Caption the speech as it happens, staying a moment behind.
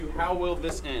How will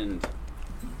this end? Did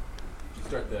you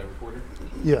start the recorder?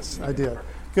 Yes, I did.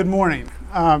 Good morning.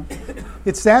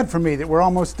 It's sad for me that we're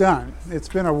almost done. It's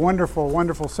been a wonderful,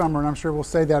 wonderful summer, and I'm sure we'll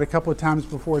say that a couple of times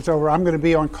before it's over. I'm going to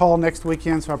be on call next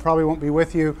weekend, so I probably won't be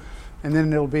with you, and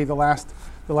then it'll be the last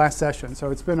session.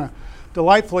 So it's been a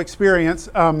delightful experience.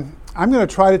 I'm going to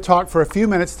try to talk for a few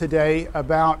minutes today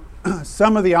about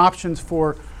some of the options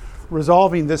for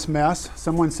resolving this mess.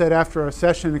 Someone said after a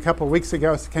session a couple of weeks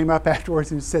ago, came up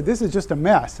afterwards and said, "This is just a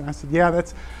mess." And I said, yeah,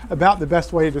 that's about the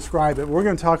best way to describe it. We're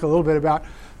going to talk a little bit about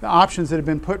the options that have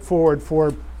been put forward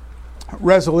for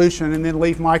resolution, and then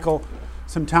leave Michael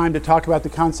some time to talk about the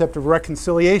concept of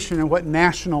reconciliation and what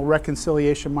national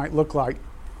reconciliation might look like.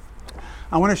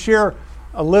 I want to share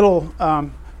a little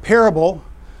parable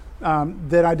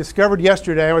that I discovered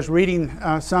yesterday. I was reading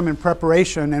some in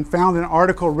preparation and found an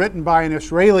article written by an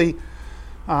Israeli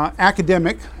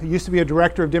academic who used to be a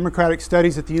director of democratic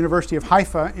studies at the University of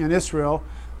Haifa in Israel,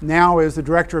 now is the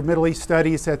director of Middle East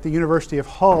studies at the University of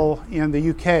Hull in the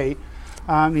UK.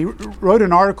 He wrote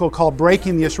an article called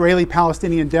 "Breaking the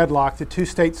Israeli-Palestinian Deadlock, the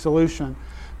Two-State Solution."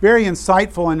 Very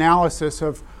insightful analysis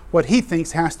of what he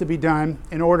thinks has to be done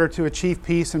in order to achieve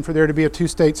peace and for there to be a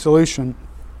two-state solution.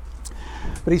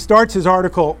 But he starts his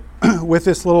article with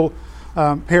this little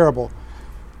parable.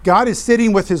 God is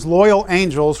sitting with his loyal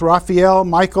angels, Raphael,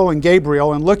 Michael, and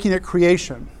Gabriel, and looking at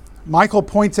creation. Michael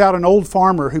points out an old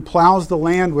farmer who plows the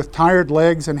land with tired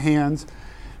legs and hands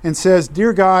and says,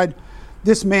 "Dear God,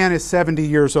 this man is 70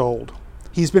 years old.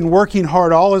 He's been working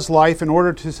hard all his life in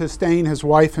order to sustain his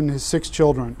wife and his 6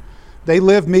 children. They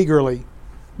live meagerly.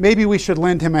 Maybe we should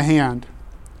lend him a hand."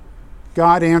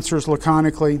 God answers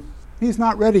laconically, "He's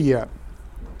not ready yet."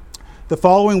 The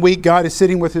following week, God is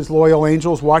sitting with his loyal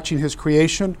angels watching his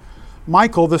creation.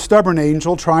 Michael, the stubborn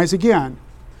angel, tries again.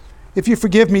 "If you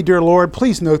forgive me, dear Lord,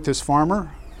 please note this farmer.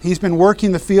 He's been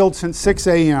working the field since 6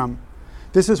 a.m.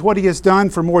 This is what he has done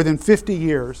for more than 50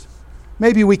 years.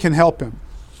 Maybe we can help him."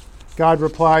 God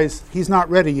replies, "He's not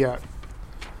ready yet."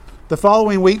 The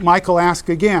following week, Michael asks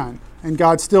again, and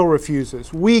God still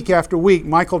refuses. Week after week,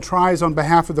 Michael tries on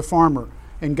behalf of the farmer,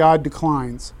 and God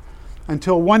declines.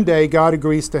 Until one day, God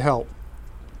agrees to help.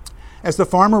 As the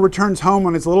farmer returns home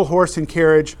on his little horse and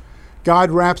carriage, God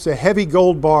wraps a heavy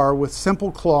gold bar with simple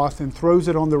cloth and throws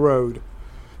it on the road.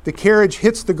 The carriage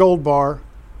hits the gold bar.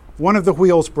 One of the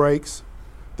wheels breaks.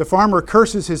 The farmer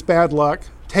curses his bad luck,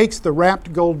 takes the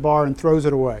wrapped gold bar and throws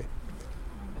it away.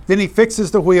 Then he fixes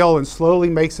the wheel and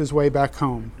slowly makes his way back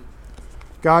home.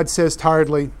 God says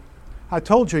tiredly, "I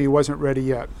told you he wasn't ready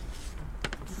yet."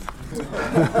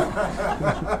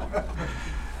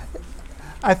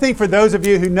 I think for those of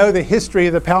you who know the history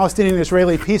of the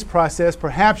Palestinian-Israeli peace process,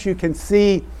 perhaps you can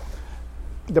see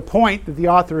the point that the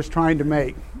author is trying to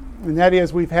make. And that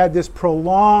is, we've had this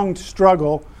prolonged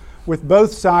struggle with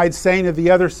both sides saying of the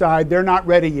other side, they're not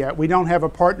ready yet. We don't have a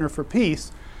partner for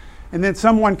peace. And then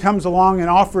someone comes along and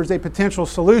offers a potential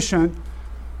solution,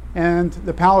 and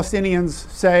the Palestinians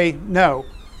say, no.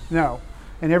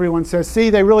 And everyone says, see,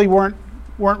 they really weren't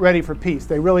ready for peace.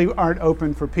 They really aren't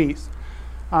open for peace.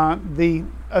 The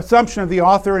assumption of the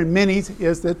author and many's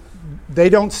is that they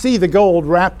don't see the gold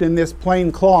wrapped in this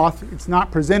plain cloth. It's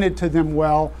not presented to them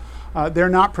well. They're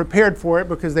not prepared for it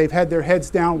because they've had their heads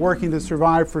down working to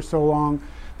survive for so long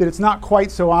that it's not quite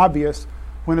so obvious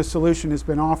when a solution has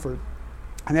been offered.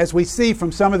 And as we see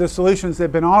from some of the solutions that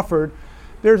have been offered,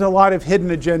 there's a lot of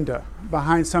hidden agenda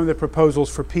behind some of the proposals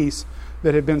for peace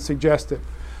that have been suggested.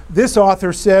 This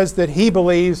author says that he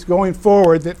believes going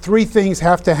forward that 3 things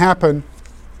have to happen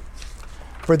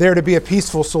for there to be a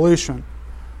peaceful solution.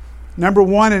 Number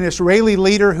 1, an Israeli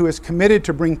leader who is committed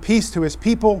to bring peace to his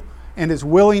people and is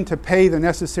willing to pay the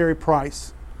necessary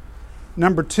price.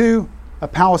 Number 2, a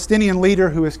Palestinian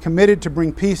leader who is committed to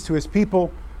bring peace to his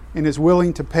people and is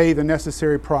willing to pay the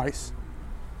necessary price.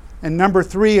 And number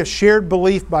 3, a shared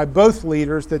belief by both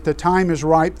leaders that the time is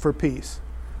ripe for peace.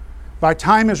 By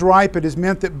time is ripe, it is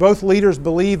meant that both leaders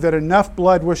believe that enough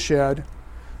blood was shed,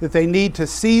 that they need to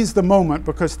seize the moment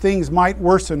because things might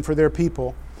worsen for their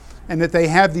people, and that they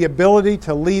have the ability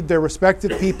to lead their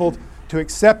respective people to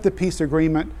accept the peace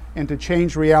agreement and to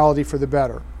change reality for the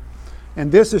better.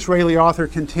 And this Israeli author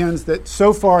contends that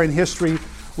so far in history,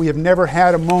 we have never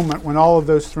had a moment when all of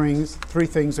those 3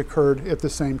 things occurred at the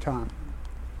same time.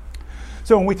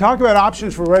 So when we talk about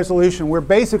options for resolution, we're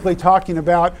basically talking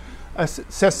about a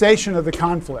cessation of the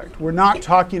conflict. We're not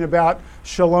talking about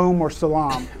shalom or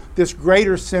salam, this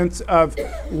greater sense of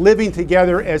living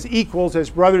together as equals, as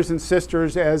brothers and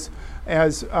sisters, as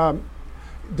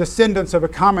descendants of a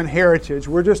common heritage.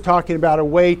 We're just talking about a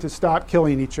way to stop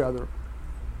killing each other.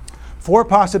 4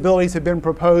 possibilities have been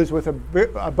proposed with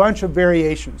a bunch of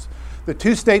variations. The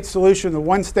 2-state solution, the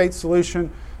 1-state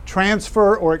solution,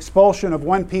 transfer or expulsion of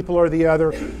one people or the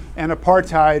other, and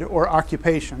apartheid or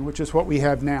occupation, which is what we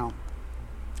have now.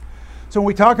 So when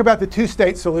we talk about the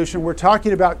 2-state solution, we're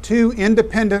talking about 2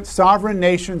 independent sovereign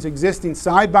nations existing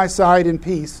side by side in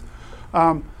peace.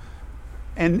 And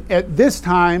at this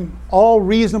time, all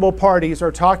reasonable parties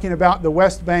are talking about the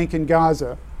West Bank and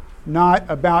Gaza, not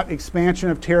about expansion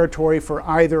of territory for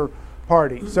either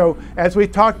party. So as we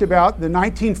talked about, the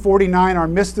 1949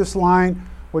 Armistice Line,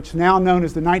 which is now known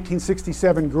as the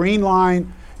 1967 Green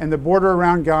Line, and the border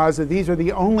around Gaza, these are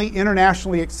the only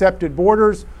internationally accepted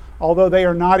borders, although they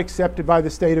are not accepted by the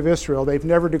State of Israel. They've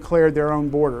never declared their own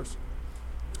borders.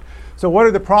 So what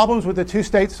are the problems with the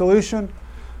 2-state solution?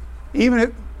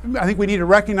 I think we need to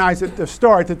recognize at the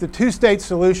start that the 2-state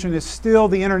solution is still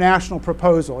the international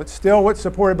proposal. It's still what's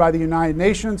supported by the United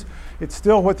Nations. It's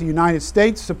still what the United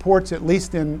States supports, at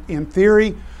least in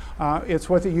theory. It's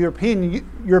what the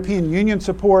European Union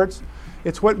supports.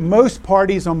 It's what most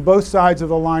parties on both sides of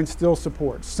the line still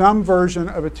support, some version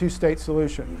of a 2-state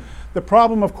solution. The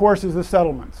problem, of course, is the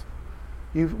settlements.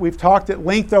 We've talked at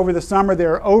length over the summer.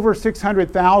 There are over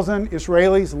 600,000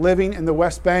 Israelis living in the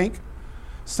West Bank.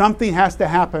 Something has to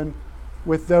happen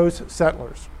with those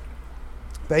settlers.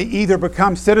 They either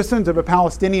become citizens of a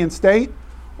Palestinian state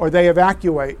or they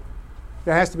evacuate.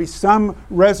 There has to be some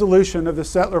resolution of the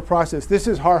settler process. This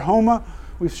is Har Homa.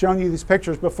 We've shown you these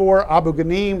pictures before. Abu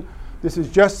Ghanim. This is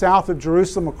just south of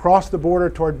Jerusalem, across the border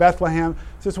toward Bethlehem.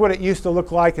 This is what it used to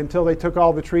look like until they took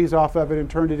all the trees off of it and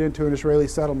turned it into an Israeli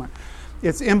settlement.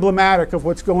 It's emblematic of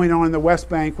what's going on in the West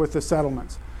Bank with the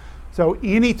settlements. So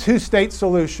any 2-state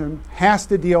solution has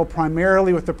to deal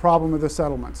primarily with the problem of the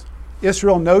settlements.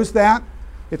 Israel knows that.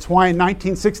 It's why in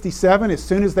 1967, as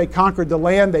soon as they conquered the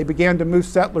land, they began to move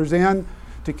settlers in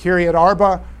to Kiryat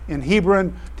Arba in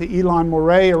Hebron, to Elon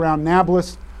Moreh around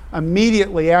Nablus.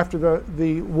 Immediately after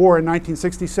the war in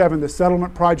 1967, the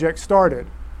settlement project started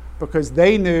because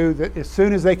they knew that as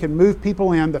soon as they could move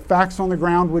people in, the facts on the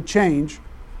ground would change,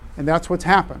 and that's what's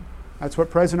happened. That's what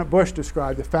President Bush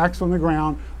described, the facts on the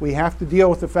ground. We have to deal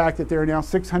with the fact that there are now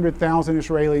 600,000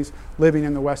 Israelis living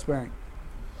in the West Bank.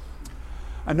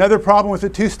 Another problem with the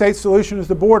 2-state solution is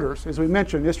the borders. As we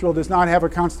mentioned, Israel does not have a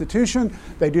constitution.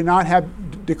 They do not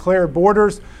have declared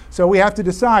borders. So we have to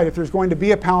decide if there's going to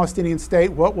be a Palestinian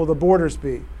state, what will the borders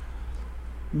be?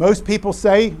 Most people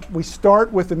say we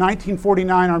start with the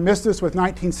 1949 armistice with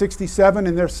 1967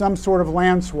 and there's some sort of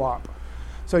land swap.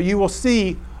 So you will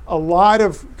see a lot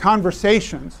of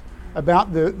conversations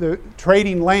about the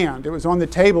trading land. It was on the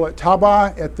table at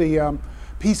Taba at the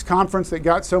peace conference that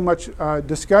got so much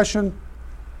discussion.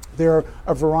 There are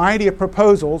a variety of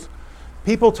proposals,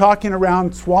 people talking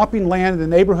around swapping land in the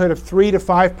neighborhood of 3 to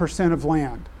 5% of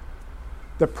land.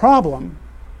 The problem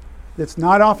that's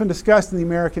not often discussed in the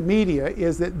American media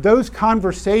is that those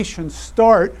conversations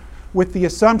start with the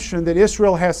assumption that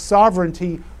Israel has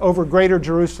sovereignty over Greater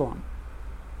Jerusalem.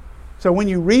 So when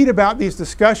you read about these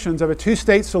discussions of a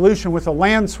 2-state solution with a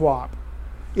land swap,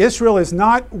 Israel is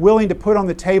not willing to put on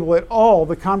the table at all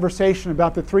the conversation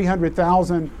about the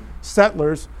 300,000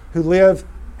 settlers who live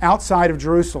outside of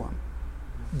Jerusalem.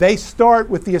 They start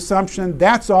with the assumption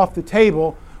that's off the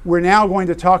table. We're now going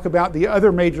to talk about the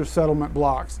other major settlement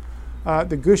blocks.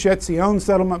 The Gush Etzion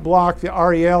settlement block, the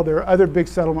Ariel, there are other big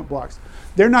settlement blocks.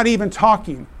 They're not even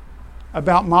talking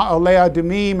about Ma'aleh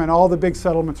Adumim and all the big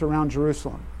settlements around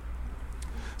Jerusalem.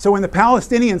 So when the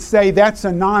Palestinians say that's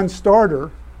a non-starter,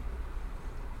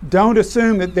 don't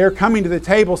assume that they're coming to the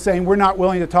table saying we're not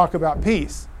willing to talk about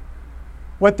peace.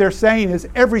 What they're saying is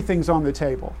everything's on the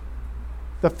table.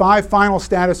 The 5 final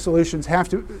status solutions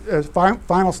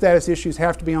final status issues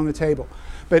have to be on the table.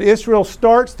 But Israel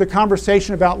starts the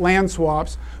conversation about land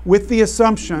swaps with the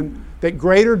assumption that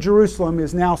Greater Jerusalem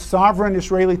is now sovereign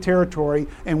Israeli territory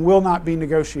and will not be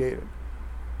negotiated.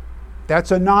 That's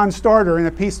a non-starter in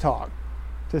a peace talk,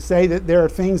 to say that there are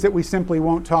things that we simply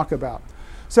won't talk about.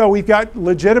 So we've got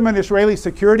legitimate Israeli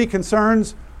security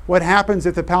concerns. What happens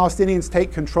if the Palestinians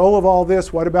take control of all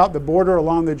this? What about the border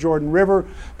along the Jordan River?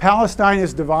 Palestine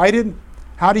is divided.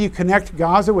 How do you connect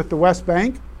Gaza with the West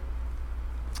Bank?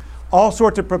 All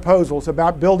sorts of proposals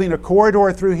about building a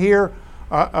corridor through here,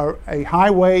 a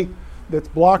highway that's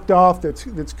blocked off,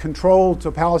 that's controlled,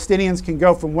 so Palestinians can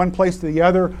go from one place to the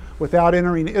other without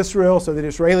entering Israel, so that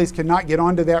Israelis cannot get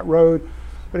onto that road.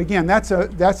 But again, that's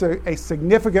a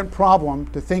significant problem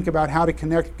to think about how to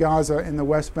connect Gaza and the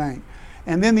West Bank.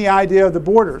 And then the idea of the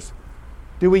borders.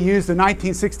 Do we use the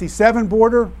 1967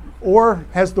 border, or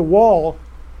has the wall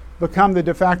become the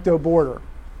de facto border?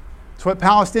 It's what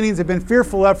Palestinians have been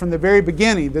fearful of from the very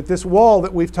beginning, that this wall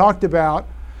that we've talked about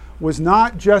was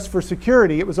not just for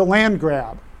security, it was a land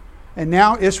grab. And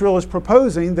now Israel is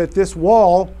proposing that this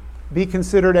wall be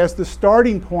considered as the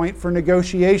starting point for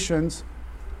negotiations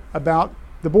about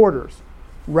the borders,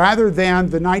 rather than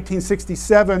the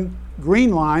 1967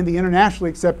 Green Line, the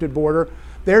internationally accepted border.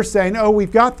 They're saying, oh,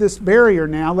 we've got this barrier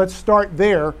now, let's start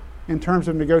there in terms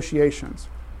of negotiations.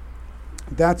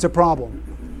 That's a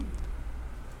problem.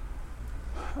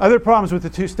 Other problems with the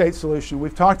two-state solution.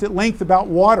 We've talked at length about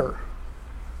water.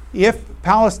 If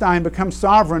Palestine becomes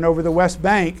sovereign over the West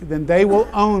Bank, then they will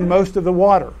own most of the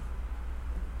water.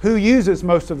 Who uses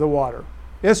most of the water?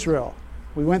 Israel.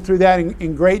 We went through that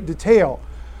in great detail.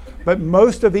 But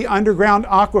most of the underground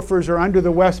aquifers are under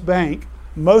the West Bank.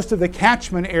 Most of the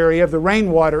catchment area of the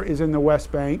rainwater is in the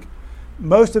West Bank.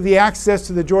 Most of the access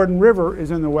to the Jordan River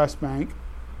is in the West Bank.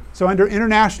 So under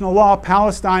international law,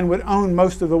 Palestine would own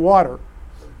most of the water.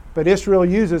 But Israel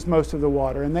uses most of the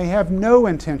water, and they have no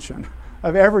intention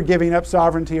of ever giving up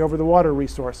sovereignty over the water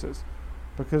resources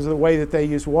because of the way that they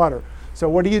use water. So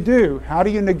what do? How do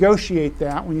you negotiate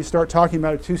that when you start talking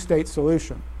about a two-state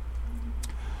solution?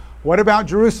 What about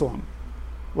Jerusalem?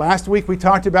 Last week we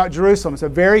talked about Jerusalem. It's a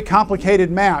very complicated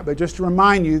map, but just to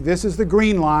remind you, this is the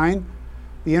Green Line,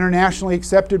 the internationally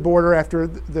accepted border after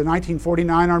the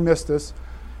 1949 armistice.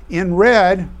 In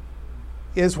red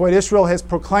is what Israel has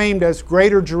proclaimed as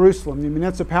Greater Jerusalem, the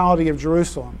municipality of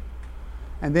Jerusalem.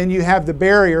 And then you have the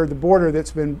barrier, the border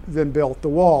that's been built, the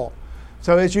wall.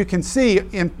 So as you can see,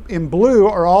 in blue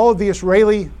are all of the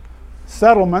Israeli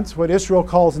settlements, what Israel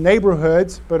calls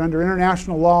neighborhoods, but under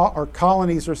international law are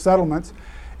colonies or settlements.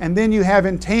 And then you have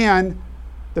in tan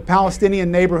the Palestinian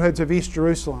neighborhoods of East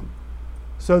Jerusalem.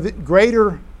 So the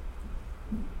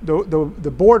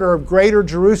border of Greater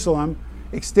Jerusalem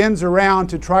extends around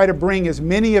to try to bring as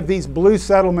many of these blue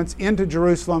settlements into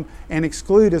Jerusalem and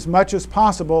exclude as much as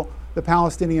possible the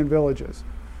Palestinian villages.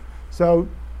 So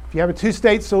if you have a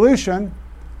two-state solution,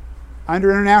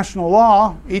 under international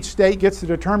law, each state gets to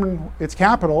determine its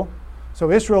capital.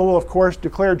 So Israel will, of course,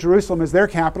 declare Jerusalem as their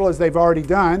capital, as they've already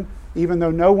done, even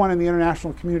though no one in the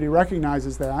international community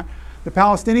recognizes that. The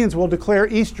Palestinians will declare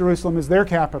East Jerusalem as their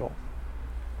capital.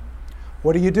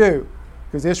 What do?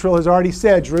 Because Israel has already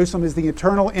said Jerusalem is the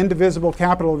eternal, indivisible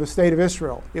capital of the state of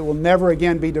Israel. It will never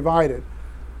again be divided.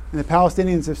 And the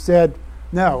Palestinians have said,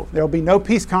 no, there will be no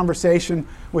peace conversation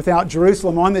without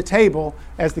Jerusalem on the table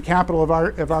as the capital of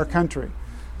our country.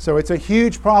 So it's a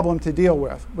huge problem to deal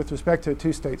with respect to a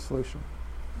two-state solution.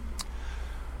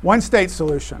 One-state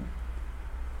solution.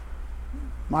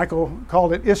 Michael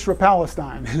called it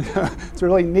Isra-Palestine. It's a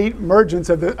really neat emergence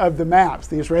of the maps,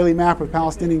 the Israeli map with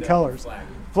Palestinian colors.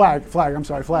 Flag.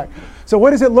 So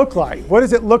what does it look like? What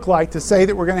does it look like to say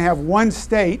that we're going to have one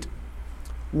state,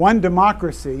 one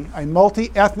democracy, a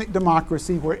multi-ethnic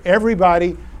democracy where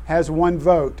everybody has one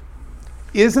vote?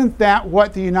 Isn't that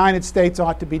what the United States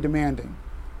ought to be demanding?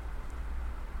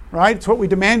 Right? It's what we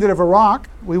demanded of Iraq.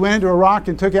 We went into Iraq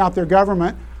and took out their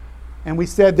government, and we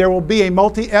said there will be a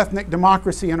multi-ethnic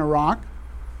democracy in Iraq.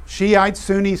 Shiites,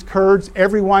 Sunnis, Kurds,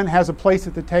 everyone has a place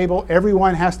at the table.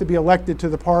 Everyone has to be elected to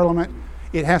the parliament.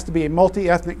 It has to be a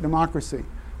multi-ethnic democracy.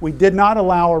 We did not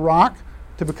allow Iraq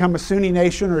to become a Sunni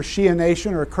nation or a Shia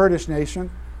nation or a Kurdish nation.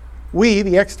 We,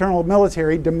 the external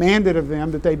military, demanded of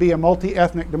them that they be a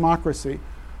multi-ethnic democracy.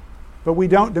 But we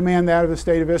don't demand that of the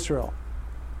state of Israel.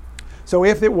 So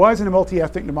if it wasn't a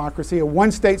multi-ethnic democracy, a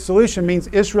one-state solution means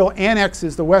Israel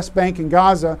annexes the West Bank and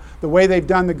Gaza the way they've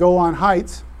done the Golan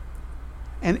Heights,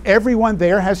 and everyone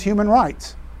there has human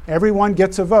rights. Everyone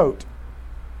gets a vote.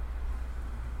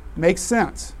 Makes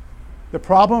sense. The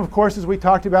problem, of course, as we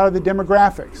talked about, are the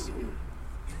demographics.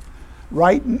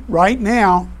 Right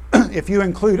now, if you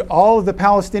include all of the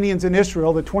Palestinians in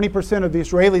Israel, the 20% of the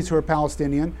Israelis who are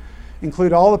Palestinian,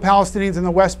 include all the Palestinians in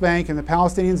the West Bank and the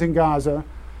Palestinians in Gaza,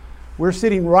 we're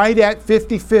sitting right at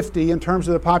 50-50 in terms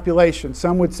of the population.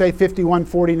 Some would say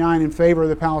 51-49 in favor of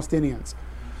the Palestinians.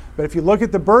 But if you look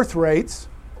at the birth rates,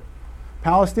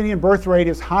 Palestinian birth rate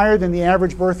is higher than the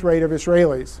average birth rate of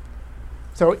Israelis.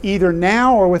 So either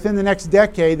now or within the next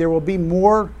decade, there will be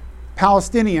more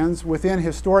Palestinians within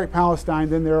historic Palestine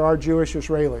than there are Jewish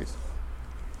Israelis.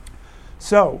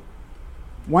 So,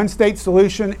 one-state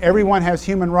solution, everyone has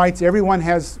human rights, everyone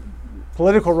has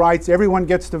political rights, everyone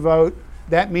gets to vote.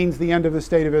 That means the end of the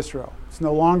state of Israel. It's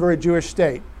no longer a Jewish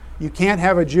state. You can't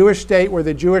have a Jewish state where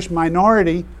the Jewish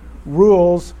minority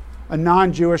rules a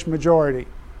non-Jewish majority.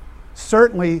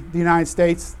 Certainly the United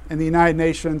States and the United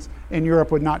Nations and Europe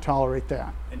would not tolerate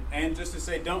that. And just to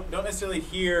say, don't necessarily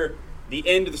hear the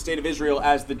end of the state of Israel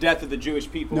as the death of the Jewish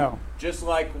people. No. Just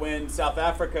like when South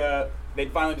Africa, they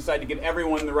finally decided to give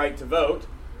everyone the right to vote.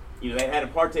 They had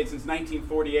apartheid since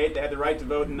 1948. They had the right to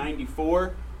vote in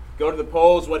 94. Go to the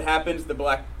polls, what happens? The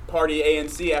Black Party,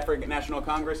 ANC, African National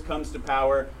Congress, comes to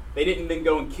power. They didn't then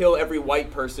go and kill every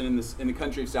white person in the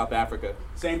country of South Africa.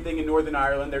 Same thing in Northern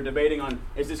Ireland. They're debating on,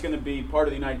 is this going to be part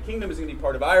of the United Kingdom? Is it going to be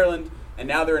part of Ireland? And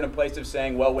now they're in a place of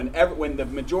saying, well, when the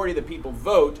majority of the people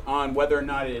vote on whether or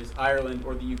not it is Ireland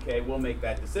or the UK, we'll make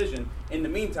that decision. In the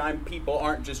meantime, people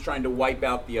aren't just trying to wipe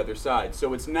out the other side.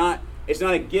 So it's not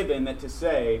a given that to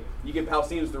say you give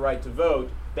Palestinians the right to vote,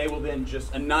 they will then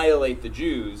just annihilate the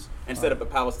Jews and set up a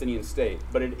Palestinian state.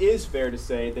 But it is fair to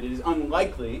say that it is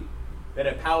unlikely that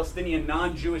a Palestinian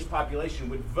non-Jewish population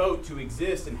would vote to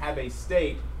exist and have a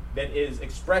state that is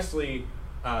expressly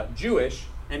Jewish,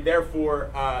 and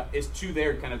therefore is to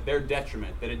their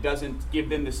detriment, that it doesn't give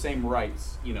them the same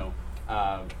rights,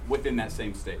 within that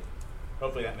same state.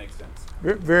 Hopefully that makes sense.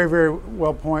 Very, very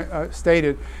well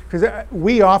stated. Because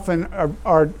we often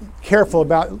are careful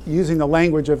about using the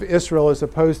language of Israel as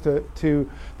opposed to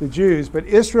the Jews, but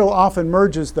Israel often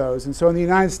merges those. And so in the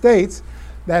United States,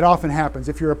 that often happens.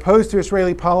 If you're opposed to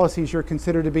Israeli policies, you're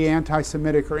considered to be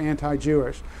anti-Semitic or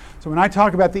anti-Jewish. So when I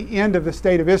talk about the end of the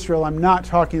state of Israel, I'm not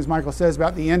talking, as Michael says,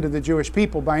 about the end of the Jewish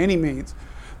people by any means,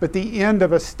 but the end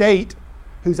of a state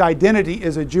whose identity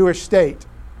is a Jewish state.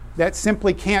 That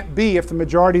simply can't be if the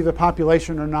majority of the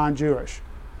population are non-Jewish.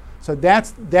 So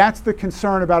that's the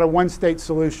concern about a one-state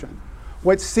solution.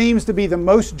 What seems to be the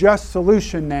most just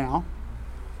solution now,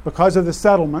 because of the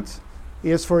settlements,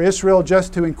 is for Israel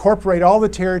just to incorporate all the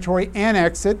territory,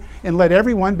 annex it, and let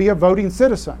everyone be a voting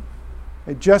citizen.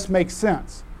 It just makes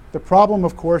sense. The problem,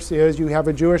 of course, is you have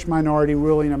a Jewish minority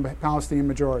ruling a Palestinian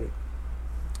majority.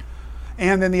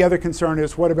 And then the other concern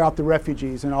is, what about the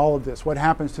refugees and all of this? What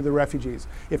happens to the refugees?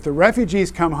 If the refugees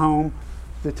come home,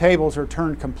 the tables are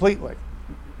turned completely.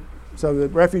 So the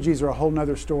refugees are a whole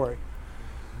other story.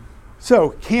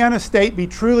 So can a state be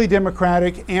truly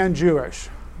democratic and Jewish?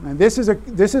 And this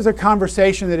is a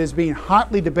conversation that is being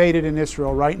hotly debated in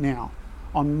Israel right now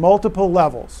on multiple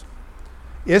levels.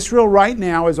 Israel right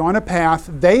now is on a path,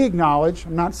 they acknowledge,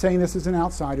 I'm not saying this as an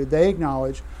outsider, they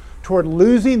acknowledge, toward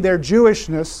losing their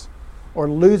Jewishness or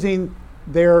losing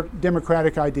their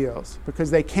democratic ideals, because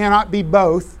they cannot be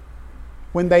both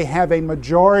when they have a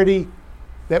majority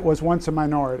that was once a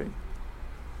minority.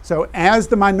 So as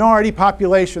the minority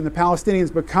population, the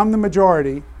Palestinians, become the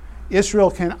majority,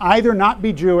 Israel can either not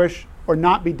be Jewish or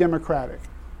not be democratic.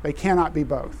 They cannot be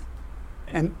both.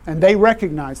 And they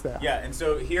recognize that. Yeah, and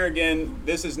so here again,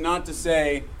 this is not to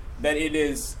say that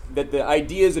that the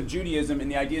ideas of Judaism and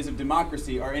the ideas of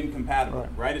democracy are incompatible,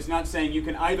 right? It's not saying you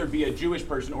can either be a Jewish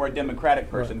person or a democratic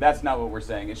person. Right. That's not what we're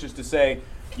saying. It's just to say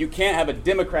you can't have a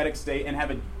democratic state and have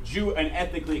an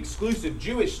ethnically exclusive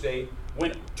Jewish state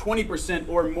when 20%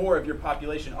 or more of your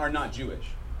population are not Jewish,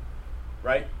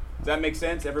 right? Does that make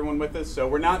sense? Everyone with us? So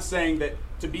we're not saying that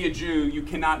to be a Jew, you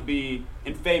cannot be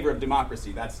in favor of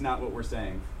democracy. That's not what we're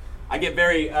saying. I get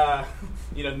very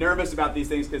nervous about these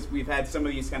things because we've had some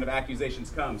of these kind of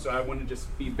accusations come. So I want to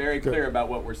just be very clear about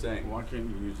what we're saying. Why can't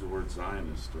you use the word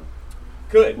Zionist?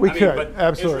 We could, but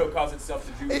absolutely. Israel calls itself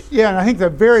the Jewish. Yeah, and I think the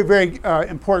very, very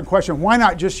important question, why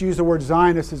not just use the word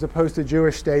Zionist as opposed to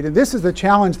Jewish state? And this is the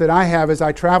challenge that I have as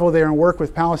I travel there and work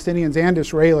with Palestinians and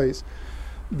Israelis,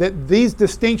 that these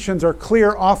distinctions are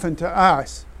clear often to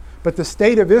us, but the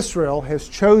state of Israel has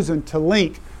chosen to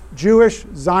link Jewish,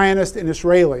 Zionist, and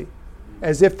Israeli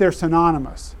as if they're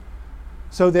synonymous.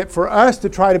 So that for us to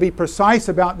try to be precise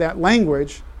about that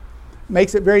language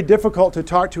makes it very difficult to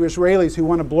talk to Israelis who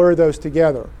want to blur those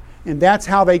together. And that's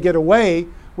how they get away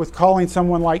with calling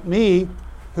someone like me,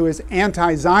 who is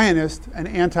anti-Zionist, an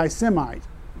anti-Semite.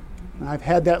 And I've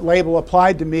had that label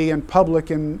applied to me in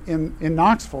public in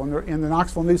Knoxville, in the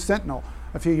Knoxville News Sentinel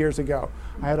a few years ago.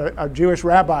 I had a Jewish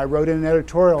rabbi wrote in an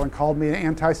editorial and called me an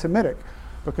anti-Semitic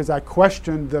because I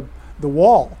questioned the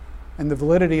wall and the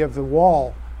validity of the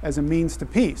wall as a means to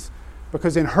peace.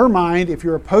 Because in her mind, if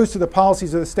you're opposed to the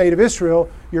policies of the state of Israel,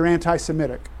 you're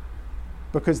anti-Semitic.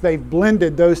 Because they've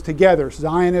blended those together.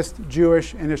 Zionist,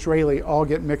 Jewish, and Israeli all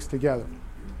get mixed together.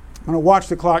 I'm going to watch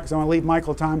the clock because I want to leave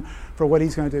Michael time for what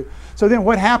he's going to do. So then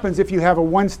what happens if you have a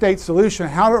one-state solution?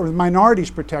 How are the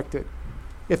minorities protected?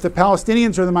 If the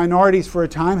Palestinians are the minorities for a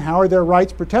time, how are their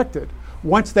rights protected?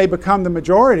 Once they become the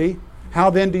majority, how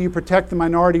then do you protect the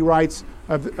minority rights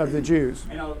of the Jews?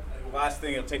 Last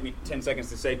thing, it'll take me 10 seconds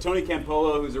to say. Tony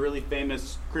Campolo, who's a really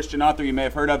famous Christian author you may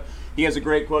have heard of, he has a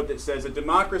great quote that says, "A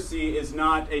democracy is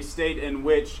not a state in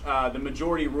which the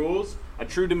majority rules. A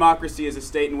true democracy is a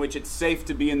state in which it's safe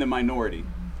to be in the minority."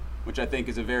 which I think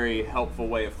is a very helpful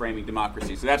way of framing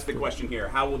democracy. So that's the question here.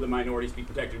 How will the minorities be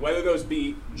protected? Whether those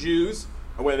be Jews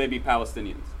or whether they be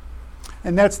Palestinians.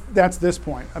 And that's this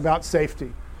point about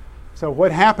safety. So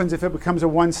what happens if it becomes a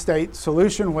one-state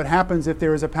solution? What happens if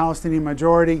there is a Palestinian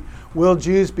majority? Will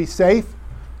Jews be safe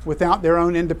without their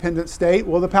own independent state?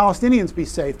 Will the Palestinians be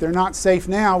safe? They're not safe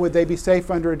now. Would they be safe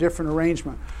under a different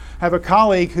arrangement? I have a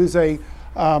colleague who's a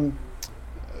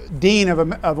dean of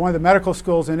one of the medical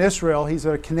schools in Israel. He's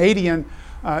a Canadian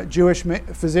Jewish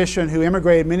physician who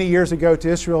immigrated many years ago to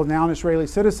Israel, now an Israeli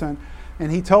citizen.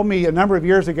 And he told me a number of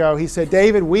years ago, he said,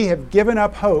 David, we have given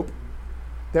up hope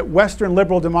that Western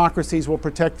liberal democracies will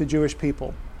protect the Jewish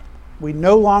people. We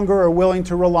no longer are willing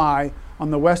to rely on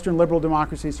the Western liberal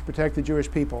democracies to protect the Jewish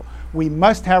people. We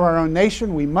must have our own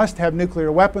nation. We must have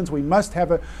nuclear weapons. We must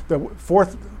have the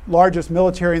fourth largest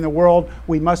military in the world.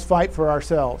 We must fight for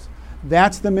ourselves.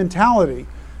 That's the mentality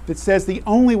that says the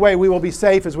only way we will be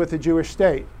safe is with the Jewish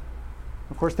state.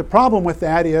 Of course, the problem with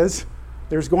that is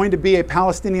there's going to be a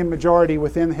Palestinian majority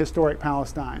within historic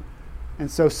Palestine. And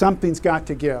so something's got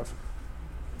to give.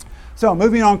 So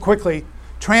moving on quickly,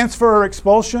 transfer or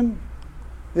expulsion.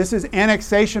 This is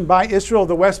annexation by Israel of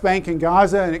the West Bank and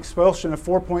Gaza and expulsion of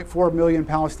 4.4 million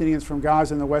Palestinians from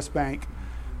Gaza and the West Bank,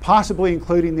 possibly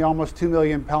including the almost 2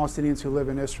 million Palestinians who live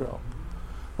in Israel.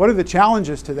 What are the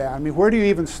challenges to that? I mean, where do you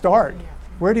even start?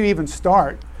 Where do you even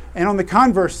start? And on the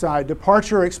converse side,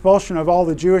 departure or expulsion of all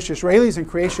the Jewish Israelis and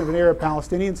creation of an Arab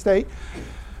Palestinian state.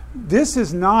 This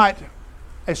is not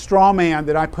a straw man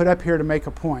that I put up here to make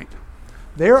a point.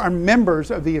 There are members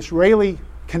of the Israeli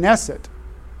Knesset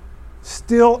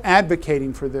still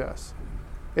advocating for this.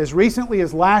 As recently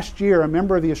as last year, a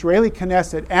member of the Israeli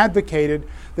Knesset advocated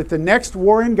that the next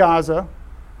war in Gaza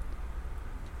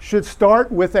should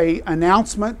start with an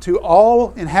announcement to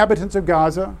all inhabitants of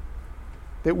Gaza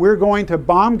that we're going to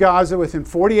bomb Gaza within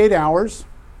 48 hours.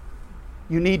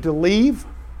 You need to leave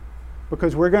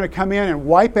because we're going to come in and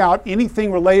wipe out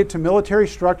anything related to military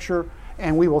structure,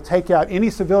 and we will take out any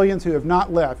civilians who have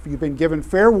not left. You've been given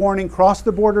fair warning, cross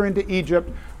the border into Egypt.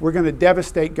 We're going to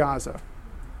devastate Gaza.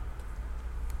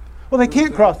 Well, they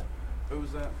can't cross. Who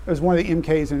was that? It was one of the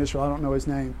MKs in Israel. I don't know his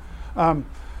name.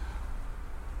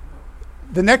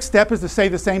 The next step is to say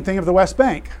the same thing of the West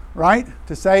Bank, right?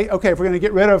 To say, okay, if we're going to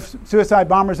get rid of suicide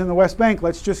bombers in the West Bank,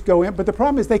 let's just go in. But the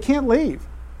problem is they can't leave.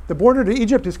 The border to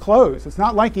Egypt is closed. It's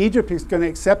not like Egypt is going to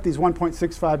accept these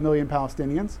 1.65 million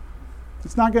Palestinians.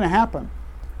 It's not going to happen.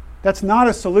 That's not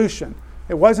a solution.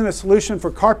 It wasn't a solution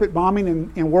for carpet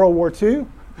bombing in World War II.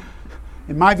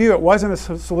 In my view, it wasn't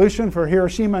a solution for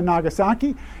Hiroshima and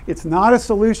Nagasaki. It's not a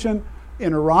solution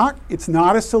in Iraq. It's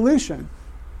not a solution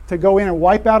to go in and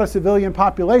wipe out a civilian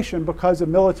population because of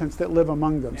militants that live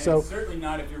among them. And so it's certainly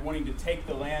not if you're wanting to take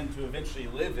the land to eventually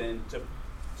live in,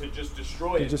 to just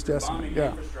destroy it, just bombing yeah. the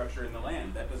infrastructure in the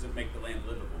land. That doesn't make the land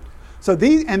livable. So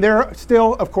and there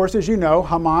still, of course, as you know,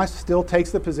 Hamas still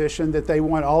takes the position that they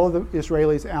want all of the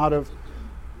Israelis out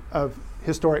of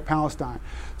historic Palestine.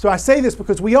 So I say this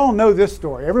because we all know this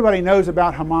story. Everybody knows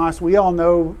about Hamas. We all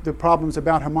know the problems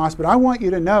about Hamas. But I want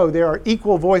you to know there are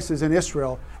equal voices in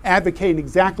Israel advocating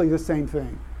exactly the same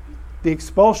thing: the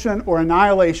expulsion or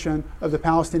annihilation of the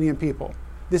Palestinian people.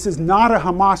 This is not a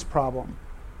Hamas problem.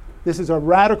 This is a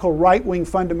radical right-wing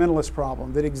fundamentalist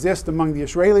problem that exists among the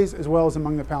Israelis as well as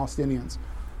among the Palestinians.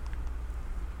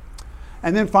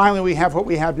 And then finally, we have what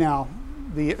we have now: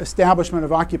 the establishment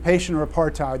of occupation or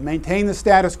apartheid. Maintain the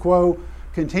status quo,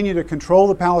 continue to control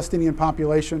the Palestinian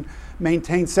population,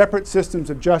 maintain separate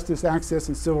systems of justice, access,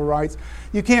 and civil rights.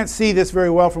 You can't see this very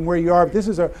well from where you are, but this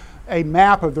is a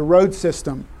map of the road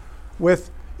system with,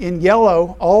 in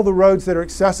yellow, all the roads that are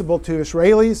accessible to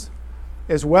Israelis,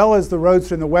 as well as the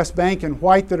roads in the West Bank, in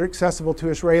white that are accessible to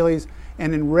Israelis,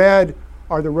 and in red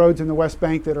are the roads in the West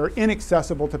Bank that are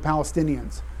inaccessible to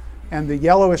Palestinians. And the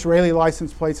yellow Israeli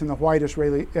license plates and the white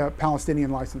Israeli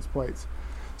Palestinian license plates.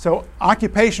 So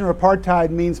occupation or apartheid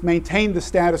means maintain the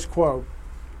status quo.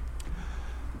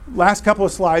 Last couple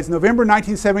of slides. November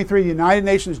 1973, the United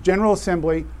Nations General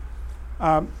Assembly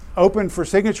opened for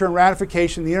signature and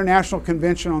ratification the International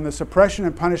Convention on the Suppression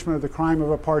and Punishment of the Crime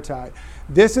of Apartheid.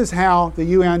 This is how the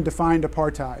UN defined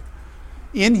apartheid: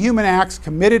 inhuman acts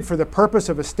committed for the purpose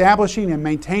of establishing and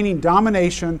maintaining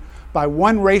domination by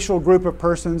one racial group of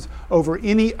persons over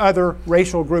any other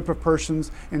racial group of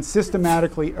persons and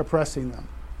systematically oppressing them.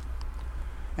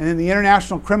 And then the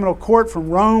International Criminal Court from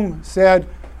Rome said,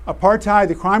 apartheid,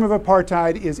 the crime of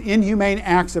apartheid, is inhumane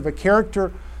acts of a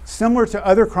character similar to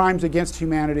other crimes against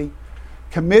humanity,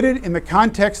 committed in the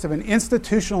context of an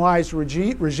institutionalized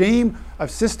regime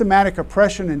of systematic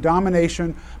oppression and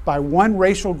domination by one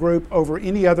racial group over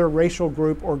any other racial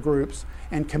group or groups,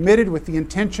 and committed with the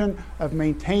intention of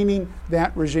maintaining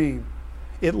that regime.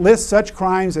 It lists such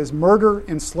crimes as murder,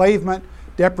 enslavement,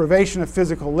 deprivation of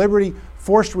physical liberty,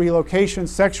 forced relocation,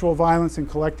 sexual violence, and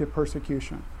collective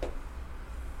persecution.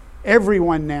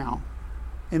 Everyone now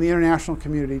in the international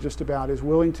community just about is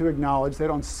willing to acknowledge that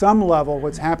on some level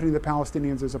what's happening to the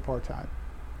Palestinians is apartheid.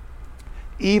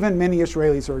 Even many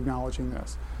Israelis are acknowledging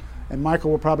this. And Michael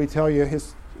will probably tell you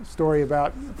his story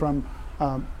from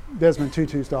Desmond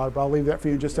Tutu's daughter, but I'll leave that for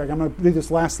you in just a second. I'm going to do this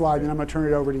last slide and then I'm going to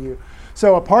turn it over to you.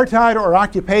 So apartheid or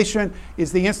occupation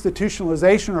is the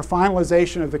institutionalization or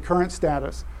finalization of the current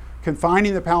status,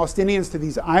 confining the Palestinians to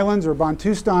these islands or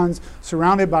Bantustans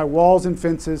surrounded by walls and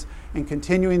fences, and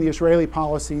continuing the Israeli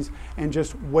policies and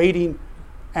just waiting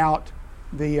out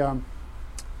the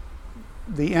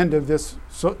end of this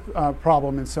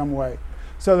problem in some way.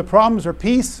 So the problems are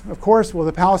peace, of course. Will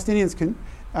the Palestinians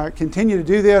continue to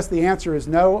do this? The answer is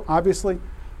no, obviously.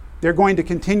 They're going to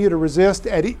continue to resist,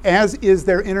 as is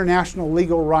their international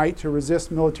legal right to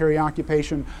resist military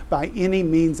occupation by any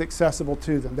means accessible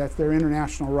to them. That's their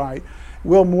international right.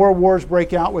 Will more wars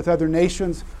break out with other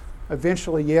nations?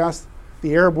 Eventually, yes.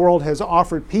 The Arab world has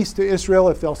offered peace to Israel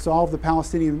if they'll solve the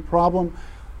Palestinian problem.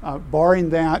 Barring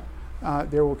that,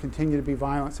 there will continue to be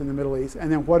violence in the Middle East.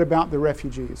 And then what about the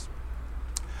refugees?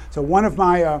 So one of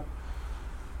my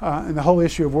and the whole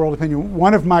issue of world opinion.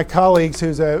 One of my colleagues,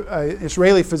 who's an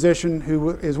Israeli physician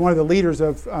who is one of the leaders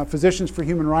of Physicians for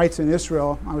Human Rights in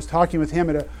Israel, I was talking with him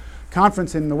at a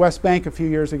conference in the West Bank a few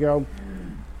years ago,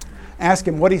 asked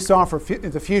him what he saw for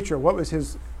the future. What was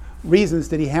his reasons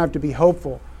did he have to be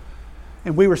hopeful?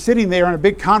 And we were sitting there in a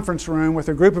big conference room with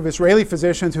a group of Israeli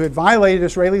physicians who had violated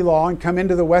Israeli law and come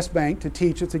into the West Bank to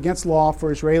teach. It's against law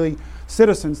for Israeli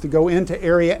citizens to go into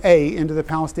Area A, into the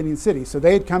Palestinian city. So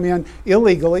they had come in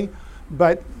illegally,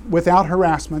 but without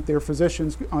harassment. They're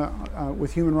physicians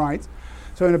with human rights.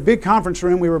 So in a big conference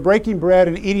room, we were breaking bread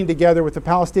and eating together with the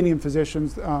Palestinian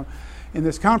physicians in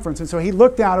this conference. And so he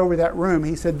looked out over that room.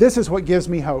 He said, "This is what gives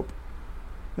me hope.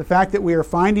 The fact that we are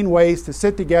finding ways to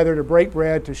sit together, to break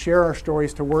bread, to share our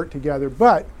stories, to work together.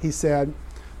 But," he said,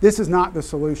 "this is not the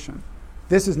solution.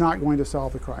 This is not going to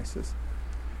solve the crisis."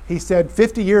 He said,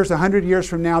 50 years, 100 years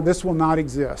from now, this will not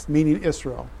exist, meaning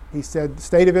Israel. He said, the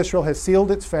state of Israel has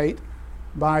sealed its fate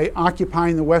by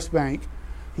occupying the West Bank.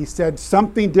 He said,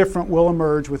 something different will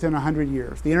emerge within 100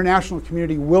 years. The international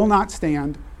community will not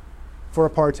stand for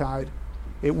apartheid.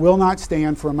 It will not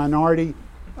stand for a minority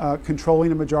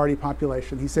controlling a majority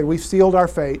population. He said, we've sealed our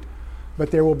fate,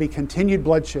 but there will be continued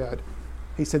bloodshed.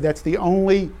 He said, that's the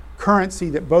only currency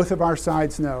that both of our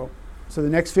sides know. So the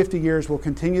next 50 years we'll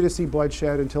continue to see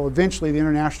bloodshed until eventually the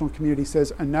international community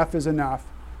says enough is enough,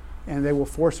 and they will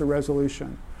force a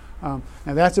resolution. Now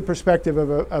that's a perspective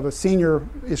of a senior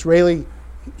Israeli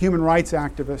human rights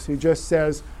activist who just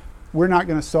says, we're not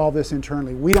going to solve this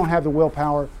internally. We don't have the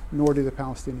willpower, nor do the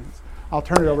Palestinians. I'll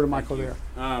turn it over to Michael there.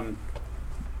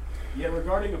 Yeah,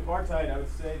 regarding apartheid, I would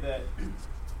say that,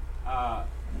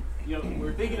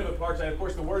 we're thinking of apartheid. Of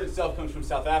course, the word itself comes from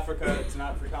South Africa. It's an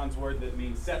Afrikaans word that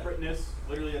means separateness.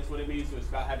 Literally, that's what it means. So it's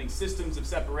about having systems of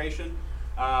separation.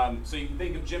 So you can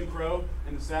think of Jim Crow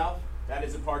in the South. That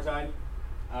is apartheid.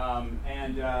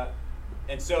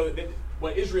 And so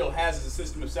what Israel has is a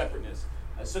system of separateness.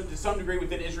 So to some degree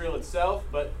within Israel itself,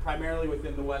 but primarily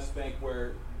within the West Bank,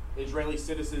 where Israeli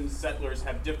citizens, settlers,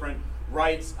 have different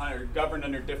rights, are governed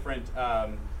under different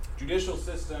judicial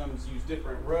systems, use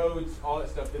different roads, all that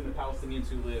stuff than the Palestinians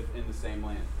who live in the same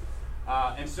land.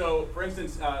 And so, for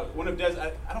instance, I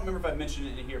don't remember if I mentioned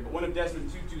it in here, but one of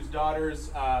Desmond Tutu's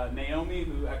daughters, Naomi,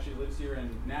 who actually lives here in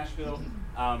Nashville.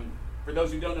 For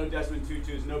those who don't know, Desmond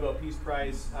Tutu is Nobel Peace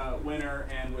Prize winner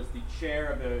and was the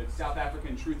chair of the South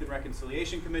African Truth and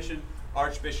Reconciliation Commission,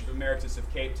 Archbishop Emeritus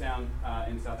of Cape Town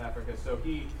in South Africa. So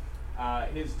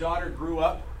his daughter grew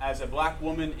up as a black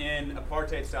woman in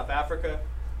apartheid South Africa.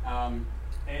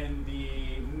 In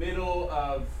the middle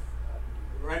of,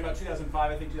 right about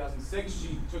 2005, I think 2006,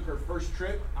 she took her first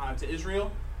trip to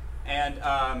Israel. And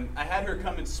I had her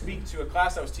come and speak to a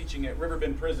class I was teaching at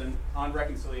Riverbend Prison on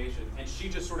reconciliation. And she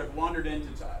just sort of wandered into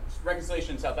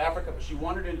reconciliation in South Africa, but she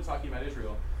wandered into talking about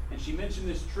Israel. And she mentioned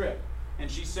this trip. And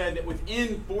she said that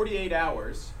within 48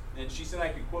 hours, and she said I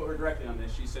could quote her directly on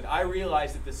this, she said, I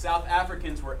realized that the South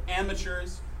Africans were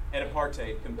amateurs at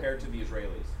apartheid compared to the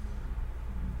Israelis.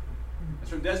 It's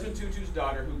from Desmond Tutu's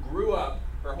daughter, who grew up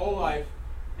her whole life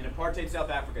in apartheid South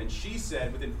Africa, and she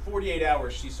said within 48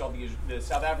 hours she saw the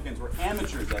South Africans were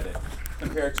amateurs at it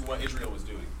compared to what Israel was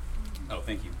doing. Oh,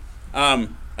 thank you.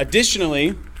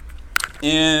 Additionally,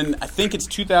 in I think it's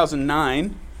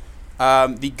 2009,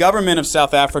 the government of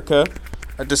South Africa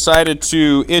decided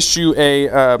to issue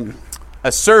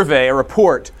a survey, a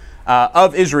report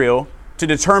of Israel to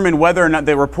determine whether or not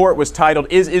the report was titled,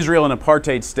 "Is Israel an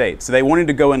Apartheid State?" So they wanted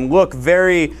to go and look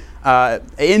very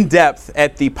in depth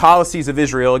at the policies of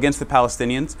Israel against the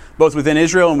Palestinians, both within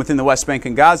Israel and within the West Bank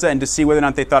and Gaza, and to see whether or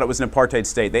not they thought it was an apartheid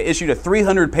state. They issued a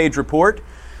 300-page report,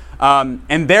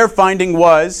 and their finding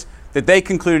was that they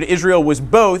concluded Israel was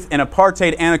both an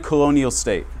apartheid and a colonial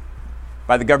state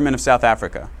by the government of South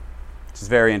Africa, which is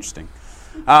very interesting.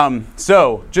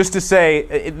 So, just to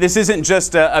say, this isn't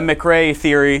just a McRae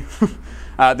theory.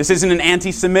 This isn't an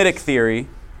anti-Semitic theory.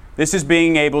 This is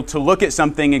being able to look at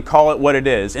something and call it what it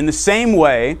is. In the same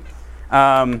way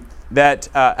one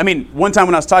time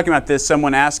when I was talking about this,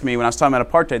 someone asked me, when I was talking about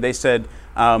apartheid, they said,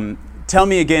 tell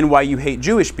me again why you hate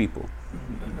Jewish people.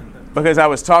 Because I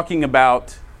was talking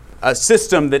about a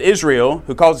system that Israel,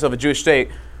 who calls itself a Jewish state,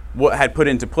 had put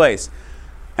into place.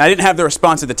 And I didn't have the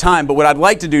response at the time, but what I'd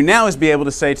like to do now is be able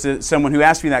to say to someone who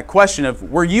asked me that question of,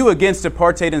 were you against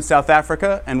apartheid in South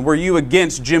Africa, and were you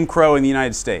against Jim Crow in the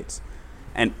United States?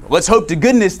 And let's hope to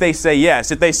goodness they say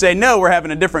yes. If they say no, we're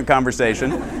having a different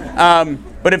conversation.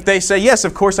 But if they say yes,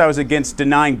 of course I was against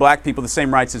denying black people the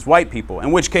same rights as white people,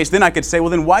 in which case then I could say, well,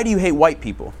 then why do you hate white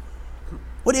people?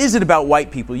 What is it about white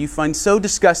people you find so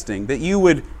disgusting that you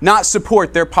would not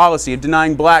support their policy of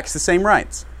denying blacks the same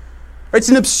rights? It's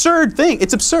an absurd thing.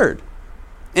 It's absurd.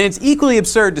 And it's equally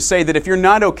absurd to say that if you're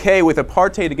not okay with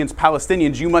apartheid against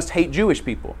Palestinians, you must hate Jewish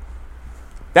people.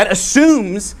 That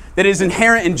assumes that it is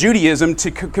inherent in Judaism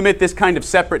to commit this kind of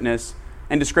separateness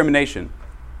and discrimination.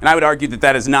 And I would argue that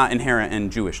that is not inherent in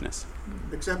Jewishness.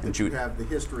 Except that you have the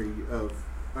history of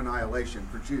annihilation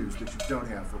for Jews that you don't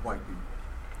have for white people.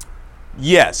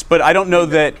 Yes, but I don't know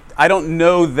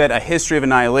that a history of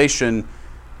annihilation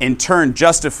in turn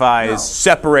justifies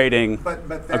separating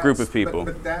a group of people.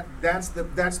 But that's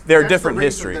there are different the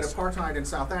reason histories. That apartheid in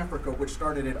South Africa, which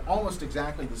started at almost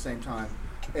exactly the same time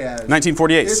as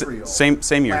 1948, Israel,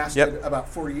 same year. Lasted about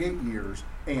 48 years,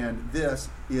 and this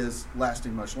is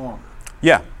lasting much longer.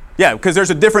 Yeah, because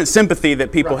there's a different sympathy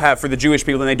that people have for the Jewish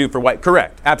people than they do for white.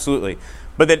 Correct, absolutely.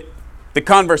 But that the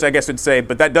converse, I guess, would say,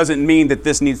 but that doesn't mean that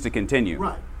this needs to continue.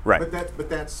 Right. But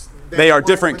that's they are why,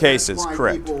 different but cases. That's why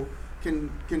correct. People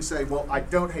can say, well, I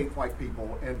don't hate white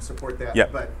people and support that,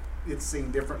 Yep. but it's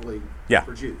seen differently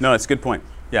for Jews. No, that's a good point.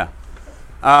 Yeah.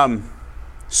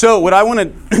 So what I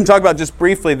want to talk about just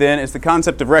briefly then is the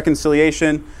concept of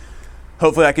reconciliation.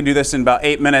 Hopefully I can do this in about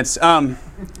 8 minutes.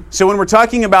 So when we're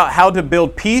talking about how to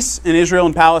build peace in Israel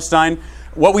and Palestine,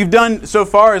 what we've done so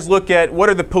far is look at what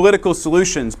are the political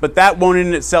solutions, but that won't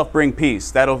in itself bring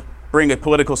peace. That'll bring a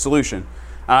political solution.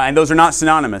 And those are not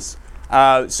synonymous.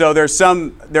 So there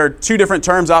are two different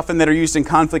terms often that are used in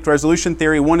conflict resolution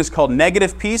theory. One is called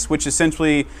negative peace, which is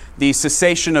essentially the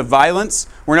cessation of violence.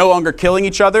 We're no longer killing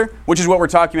each other, which is what we're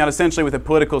talking about essentially with a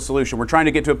political solution. We're trying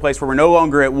to get to a place where we're no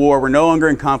longer at war, we're no longer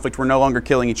in conflict, we're no longer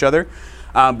killing each other.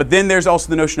 But then there's also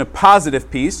the notion of positive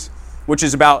peace, which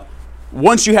is about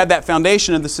once you have that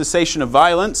foundation of the cessation of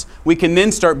violence, we can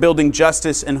then start building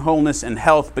justice and wholeness and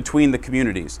health between the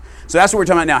communities. So that's what we're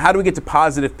talking about now. How do we get to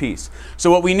positive peace?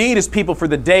 So what we need is people for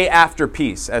the day after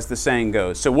peace, as the saying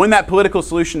goes. So when that political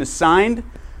solution is signed,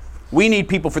 we need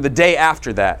people for the day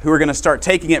after that who are going to start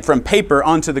taking it from paper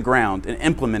onto the ground and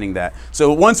implementing that.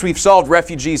 So once we've solved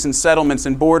refugees and settlements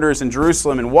and borders and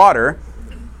Jerusalem and water,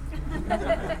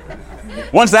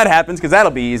 once that happens, because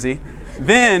that'll be easy,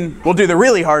 then we'll do the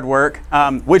really hard work,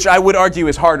 which I would argue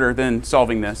is harder than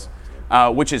solving this,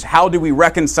 which is how do we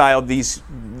reconcile these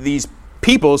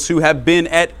peoples who have been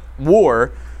at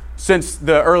war since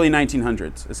the early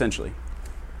 1900s, essentially.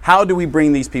 How do we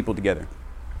bring these people together?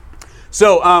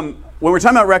 So when we're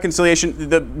talking about reconciliation,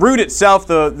 the root itself,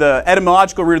 the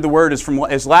etymological root of the word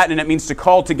is Latin, and it means to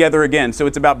call together again. So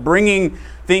it's about bringing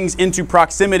things into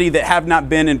proximity that have not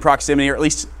been in proximity, or at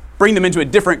least bring them into a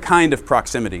different kind of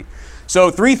proximity. So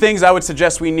 3 things I would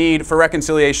suggest we need for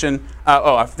reconciliation.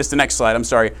 This is the next slide, I'm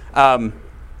sorry.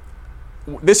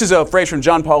 This is a phrase from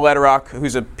John Paul Lederach,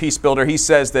 who's a peace builder. He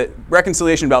says that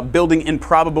reconciliation is about building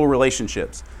improbable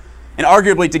relationships. And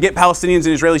arguably, to get Palestinians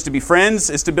and Israelis to be friends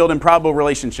is to build improbable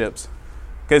relationships,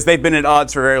 because they've been at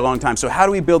odds for a very long time. So how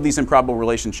do we build these improbable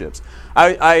relationships?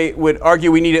 I would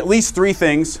argue we need at least 3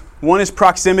 things. One is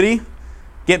proximity.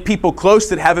 Get people close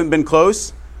that haven't been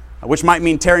close, which might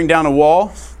mean tearing down a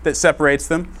wall that separates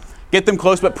them. Get them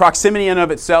close, but proximity in and of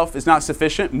itself is not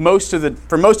sufficient.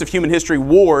 For most of human history,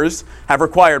 wars have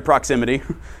required proximity.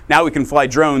 Now we can fly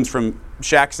drones from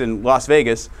shacks in Las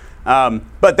Vegas.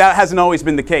 But that hasn't always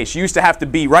been the case. You used to have to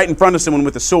be right in front of someone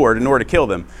with a sword in order to kill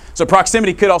them. So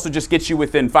proximity could also just get you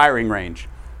within firing range,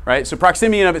 right? So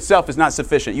proximity in of itself is not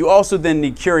sufficient. You also then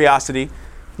need curiosity.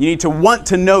 You need to want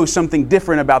to know something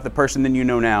different about the person than you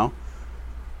know now,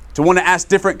 to want to ask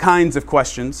different kinds of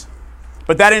questions.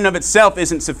 But that in and of itself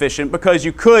isn't sufficient, because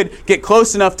you could get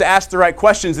close enough to ask the right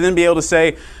questions and then be able to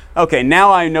say, okay,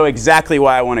 now I know exactly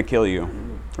why I want to kill you,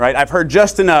 right? I've heard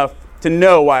just enough to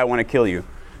know why I want to kill you.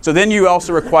 So then you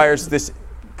also requires this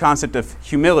concept of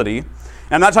humility. And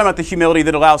I'm not talking about the humility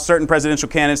that allows certain presidential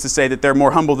candidates to say that they're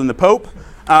more humble than the Pope.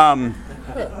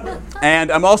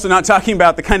 And I'm also not talking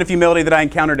about the kind of humility that I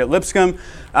encountered at Lipscomb,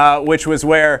 which was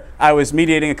where I was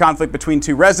mediating a conflict between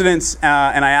two residents,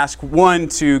 and I asked one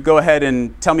to go ahead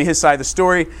and tell me his side of the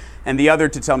story, and the other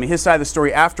to tell me his side of the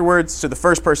story afterwards. So the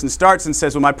first person starts and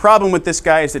says, well, my problem with this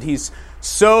guy is that he's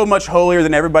so much holier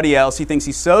than everybody else. He thinks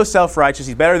he's so self-righteous,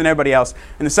 he's better than everybody else.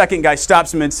 And the second guy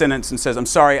stops mid-sentence and says, I'm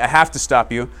sorry, I have to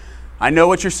stop you. I know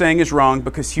what you're saying is wrong,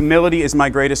 because humility is my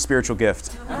greatest spiritual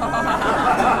gift.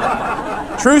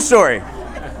 True story.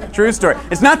 True story.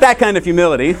 It's not that kind of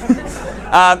humility.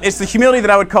 It's the humility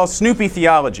that I would call Snoopy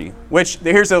theology, which,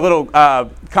 here's a little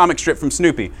comic strip from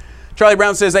Snoopy. Charlie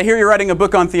Brown says, I hear you're writing a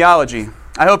book on theology.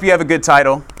 I hope you have a good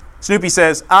title. Snoopy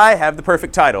says, I have the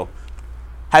perfect title.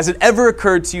 Has it ever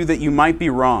occurred to you that you might be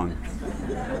wrong?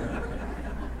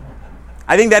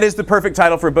 I think that is the perfect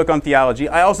title for a book on theology.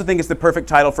 I also think it's the perfect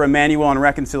title for a manual on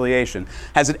reconciliation.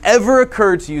 Has it ever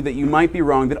occurred to you that you might be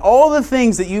wrong, that all the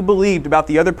things that you believed about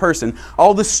the other person,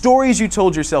 all the stories you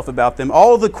told yourself about them,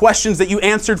 all the questions that you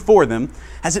answered for them,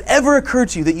 has it ever occurred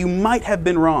to you that you might have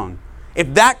been wrong?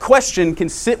 If that question can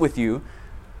sit with you,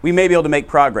 we may be able to make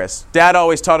progress. Dad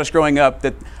always taught us growing up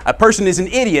that a person is an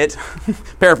idiot,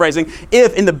 paraphrasing,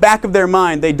 if in the back of their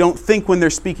mind they don't think when they're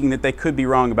speaking that they could be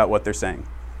wrong about what they're saying.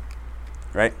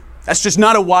 Right? That's just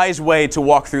not a wise way to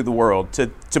walk through the world,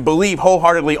 to believe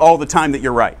wholeheartedly all the time that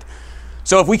you're right.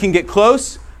 So if we can get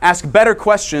close, ask better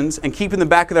questions, and keep in the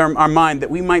back of our mind that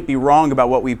we might be wrong about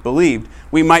what we've believed,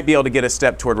 we might be able to get a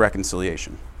step toward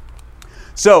reconciliation.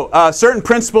 So certain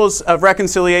principles of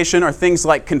reconciliation are things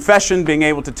like confession, being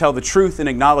able to tell the truth and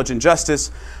acknowledge injustice,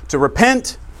 to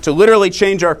repent, to literally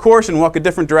change our course and walk a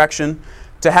different direction,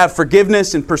 to have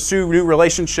forgiveness and pursue new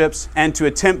relationships, and to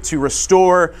attempt to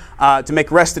restore, to make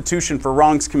restitution for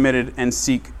wrongs committed and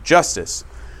seek justice.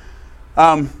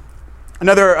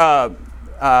 Another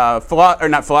not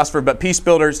philosopher, but peace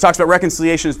builders talks about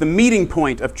reconciliation as the meeting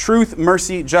point of truth,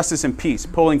 mercy, justice, and peace,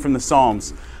 pulling from the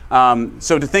Psalms.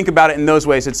 So to think about it in those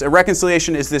ways, it's a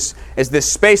reconciliation is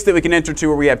this space that we can enter to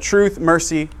where we have truth,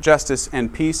 mercy, justice,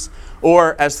 and peace.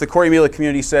 Or as the Corrymeela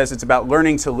community says, it's about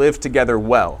learning to live together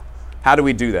well. How do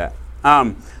we do that?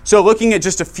 So looking at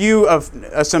just a few of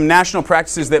some national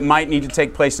practices that might need to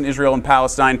take place in Israel and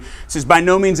Palestine. This is by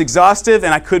no means exhaustive,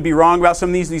 and I could be wrong about some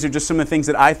of these. These are just some of the things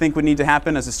that I think would need to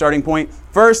happen as a starting point.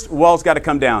 First, walls got to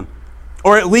come down,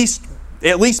 or at least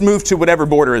move to whatever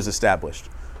border is established,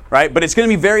 right? But it's going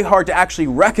to be very hard to actually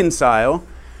reconcile,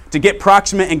 to get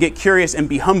proximate and get curious and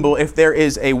be humble if there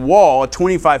is a wall, a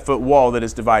 25-foot wall that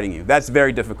is dividing you. That's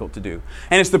very difficult to do.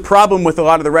 And it's the problem with a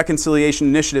lot of the reconciliation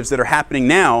initiatives that are happening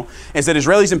now, is that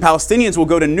Israelis and Palestinians will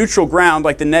go to neutral ground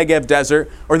like the Negev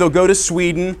desert, or they'll go to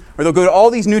Sweden, or they'll go to all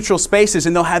these neutral spaces,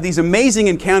 and they'll have these amazing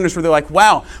encounters where they're like,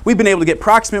 wow, we've been able to get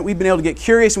proximate, we've been able to get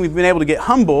curious, and we've been able to get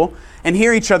humble and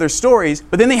hear each other's stories,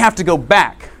 but then they have to go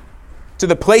back to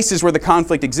the places where the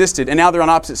conflict existed, and now they're on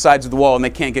opposite sides of the wall and they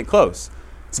can't get close.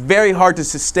 It's very hard to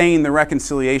sustain the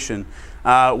reconciliation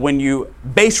when you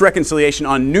base reconciliation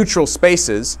on neutral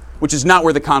spaces, which is not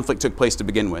where the conflict took place to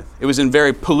begin with. It was in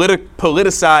very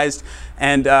politicized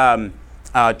and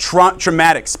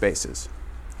traumatic spaces.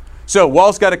 So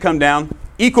walls got to come down.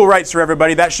 Equal rights for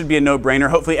everybody. That should be a no-brainer.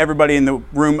 Hopefully everybody in the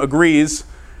room agrees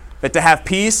that to have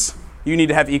peace, you need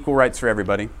to have equal rights for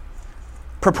everybody.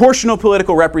 Proportional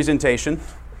political representation.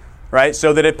 Right,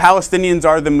 so that if Palestinians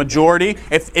are the majority,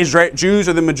 if Jews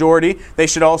are the majority, they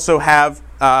should also have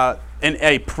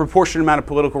a proportionate amount of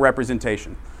political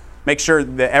representation. Make sure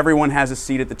that everyone has a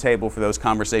seat at the table for those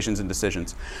conversations and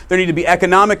decisions. There need to be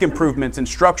economic improvements and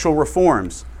structural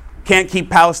reforms. Can't keep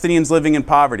Palestinians living in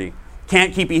poverty.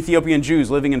 Can't keep Ethiopian Jews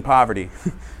living in poverty.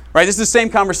 Right, this is the same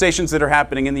conversations that are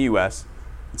happening in the U.S.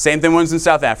 Same thing ones in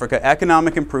South Africa.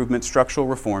 Economic improvements, structural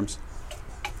reforms.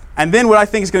 And then what I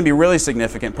think is going to be really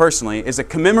significant personally is a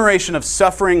commemoration of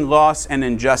suffering, loss, and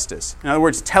injustice. In other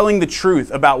words, telling the truth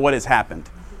about what has happened.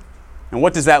 And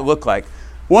what does that look like?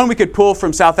 One, we could pull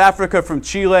from South Africa, from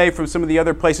Chile, from some of the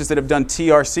other places that have done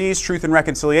TRCs, Truth and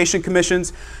Reconciliation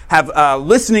Commissions, have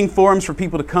listening forums for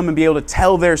people to come and be able to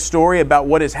tell their story about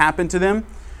what has happened to them.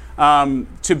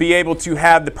 to be able to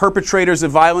have the perpetrators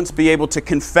of violence be able to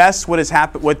confess what has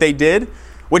happened, what they did,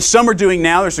 which some are doing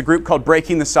now. There's a group called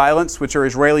Breaking the Silence, which are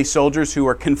Israeli soldiers who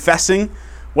are confessing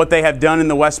what they have done in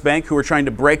the West Bank, who are trying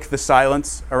to break the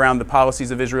silence around the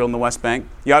policies of Israel in the West Bank.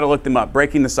 You ought to look them up.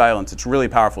 Breaking the Silence. It's really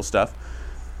powerful stuff.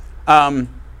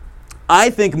 I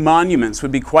think monuments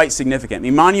would be quite significant. I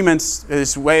mean, monuments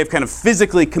is a way of kind of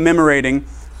physically commemorating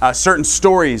certain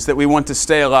stories that we want to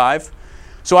stay alive.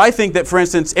 So I think that, for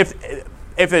instance, if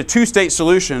a two-state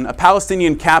solution, a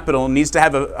Palestinian capital needs to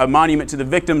have a monument to the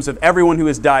victims of everyone who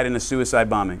has died in a suicide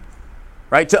bombing,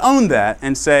 right? To own that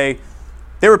and say,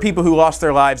 there were people who lost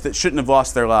their lives that shouldn't have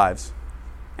lost their lives,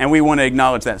 and we want to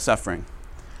acknowledge that suffering.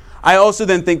 I also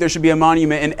then think there should be a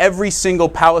monument in every single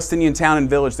Palestinian town and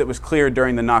village that was cleared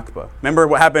during the Nakba. Remember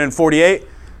what happened in 48?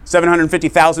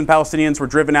 750,000 Palestinians were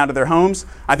driven out of their homes.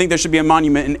 I think there should be a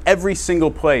monument in every single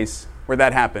place where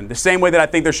that happened. The same way that I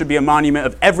think there should be a monument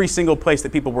of every single place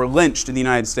that people were lynched in the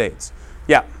United States.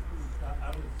 Yeah.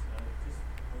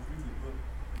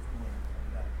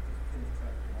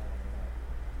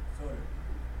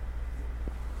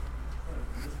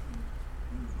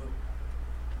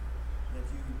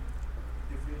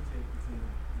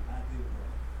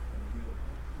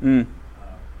 And do you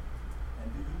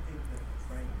think that the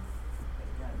train has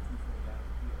gotten too far down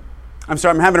the hill? I'm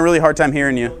sorry, I'm having a really hard time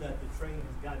hearing You you. know that the train has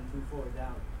gotten too far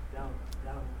down the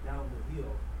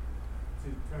hill to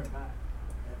turn back.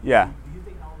 Yeah. Do you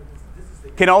think all of this is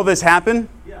the... Can all this happen?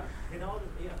 Yeah. Can all this...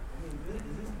 Yeah. I mean, is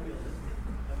this realistic?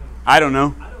 I don't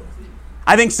know. I don't see it.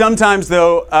 I think sometimes,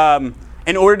 though,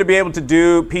 in order to be able to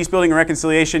do peace building and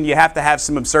reconciliation, you have to have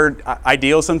some absurd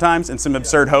ideals sometimes and some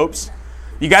absurd hopes.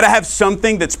 You got to have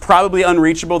something that's probably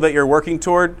unreachable that you're working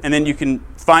toward, and then you can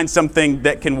find something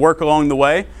that can work along the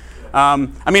way. I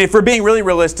mean, if we're being really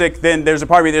realistic, then there's a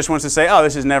part of me that just wants to say, "Oh,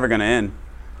 this is never going to end,"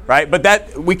 right? But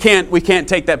that we can't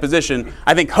take that position.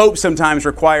 I think hope sometimes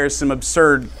requires some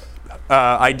absurd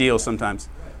ideals sometimes.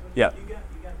 Yeah. You got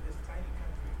this tiny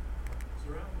country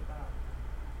surrounded by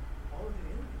all of the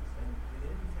enemies, and the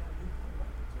enemies have nuclear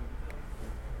weapons.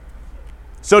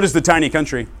 So does the tiny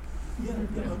country. But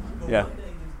Yeah. one day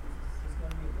it's going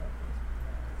to be a weapon.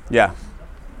 Yeah.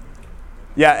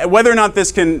 Yeah, whether or not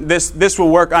this will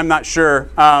work, I'm not sure.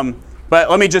 But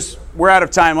we're out of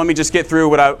time. Let me just get through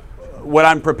what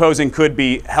I'm proposing could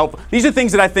be helpful. These are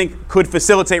things that I think could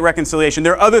facilitate reconciliation.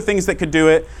 There are other things that could do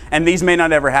it, and these may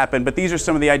not ever happen, but these are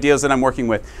some of the ideas that I'm working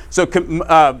with. So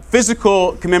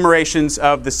physical commemorations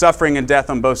of the suffering and death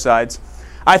on both sides.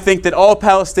 I think that all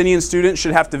Palestinian students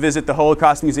should have to visit the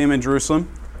Holocaust Museum in Jerusalem.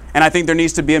 And I think there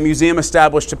needs to be a museum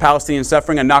established to Palestinian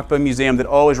suffering, a Nakba museum that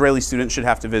all Israeli students should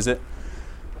have to visit.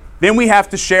 Then we have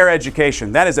to share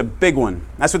education. That is a big one.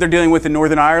 That's what they're dealing with in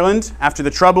Northern Ireland. After the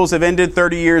Troubles have ended,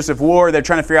 30 years of war, they're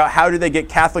trying to figure out how do they get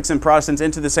Catholics and Protestants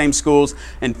into the same schools,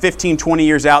 and 15, 20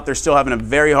 years out, they're still having a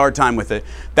very hard time with it.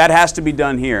 That has to be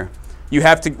done here. You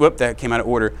have to, that came out of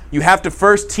order. You have to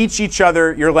first teach each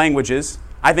other your languages.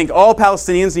 I think all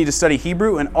Palestinians need to study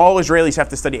Hebrew and all Israelis have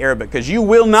to study Arabic, because you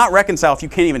will not reconcile if you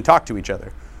can't even talk to each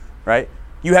other, right?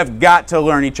 You have got to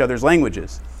learn each other's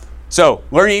languages. So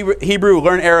learn Hebrew,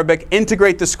 learn Arabic,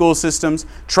 integrate the school systems,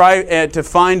 try to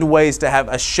find ways to have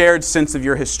a shared sense of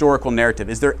your historical narrative.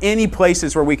 Is there any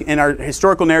places where in our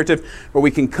historical narrative, where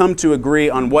we can come to agree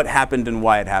on what happened and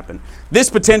why it happened? This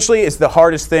potentially is the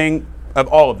hardest thing of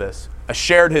all of this, a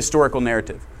shared historical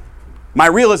narrative. My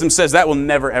realism says that will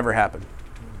never, ever happen.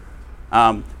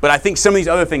 But I think some of these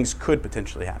other things could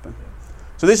potentially happen.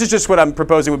 So this is just what I'm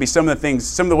proposing would be some of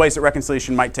the ways that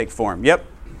reconciliation might take form. Yep.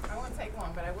 I won't take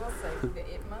long, but I will say that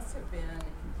it must have been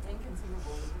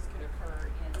inconceivable that this could occur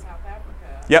in South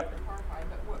Africa Yep. after apartheid.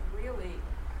 But what really,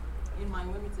 in my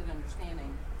limited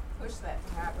understanding, pushed that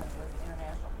to happen was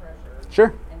international pressure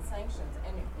Sure. and sanctions.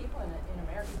 And if people in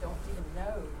America don't even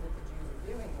know that the Jews are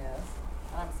doing this,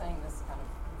 and I'm saying this kind of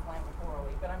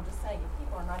inflammatorily, but I'm just saying if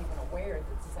people are not even aware that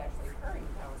this is actually occurring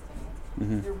to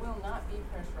Palestinians, there will not be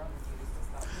pressure on the Jews to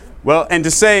stop doing it. Well, and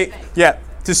to say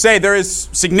there is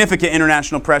significant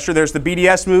international pressure. There's the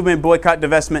BDS movement, boycott,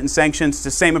 divestment, and sanctions. It's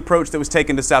the same approach that was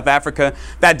taken to South Africa.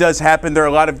 That does happen. There are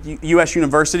a lot of U.S.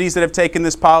 universities that have taken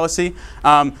this policy.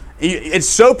 It's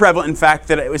so prevalent, in fact,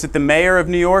 that was it the mayor of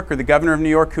New York or the governor of New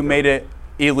York who made it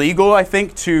illegal, I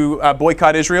think, to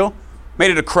boycott Israel,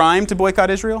 made it a crime to boycott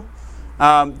Israel.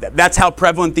 That's how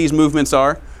prevalent these movements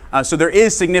are. So there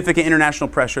is significant international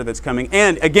pressure that's coming.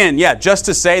 And again, just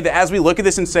to say that as we look at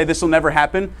this and say this will never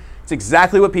happen, it's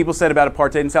exactly what people said about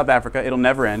apartheid in South Africa. It'll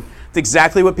never end. It's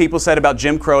exactly what people said about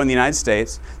Jim Crow in the United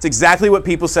States. It's exactly what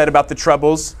people said about the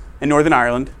Troubles in Northern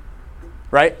Ireland,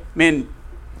 right? I mean,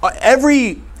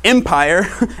 every empire,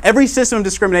 every system of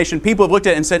discrimination, people have looked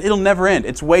at it and said, it'll never end.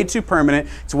 It's way too permanent.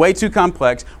 It's way too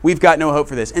complex. We've got no hope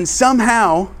for this. And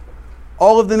somehow,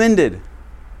 all of them ended.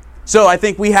 So I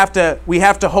think we have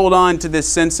to hold on to this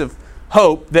sense of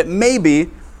hope that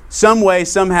maybe, some way,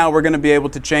 somehow, we're going to be able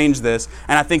to change this.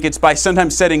 And I think it's by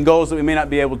sometimes setting goals that we may not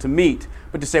be able to meet,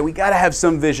 but to say we got to have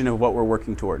some vision of what we're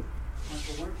working toward.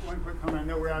 One quick comment. I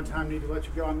know we're out of time. I need to let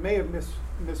you go. I may have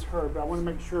misheard, but I want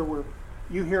to make sure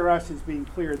you hear us as being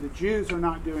clear. The Jews are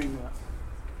not doing this.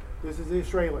 This is the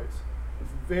Israelis.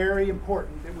 It's very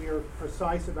important that we are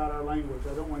precise about our language.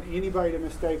 I don't want anybody to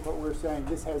mistake what we're saying.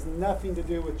 This has nothing to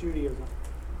do with Judaism.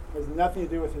 It has nothing to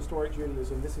do with historic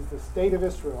Judaism. This is the state of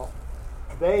Israel.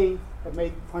 They have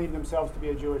claimed themselves to be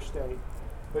a Jewish state.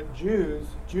 But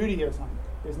Judaism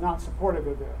is not supportive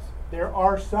of this. There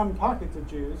are some pockets of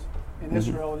Jews in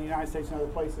Israel and the United States and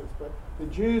other places, but the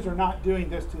Jews are not doing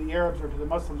this to the Arabs or to the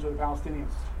Muslims or the Palestinians.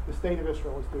 The state of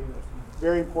Israel is doing this.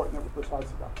 Very important that we're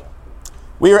precise about that.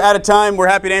 We are out of time. We're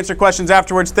happy to answer questions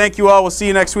afterwards. Thank you all. We'll see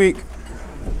you next week.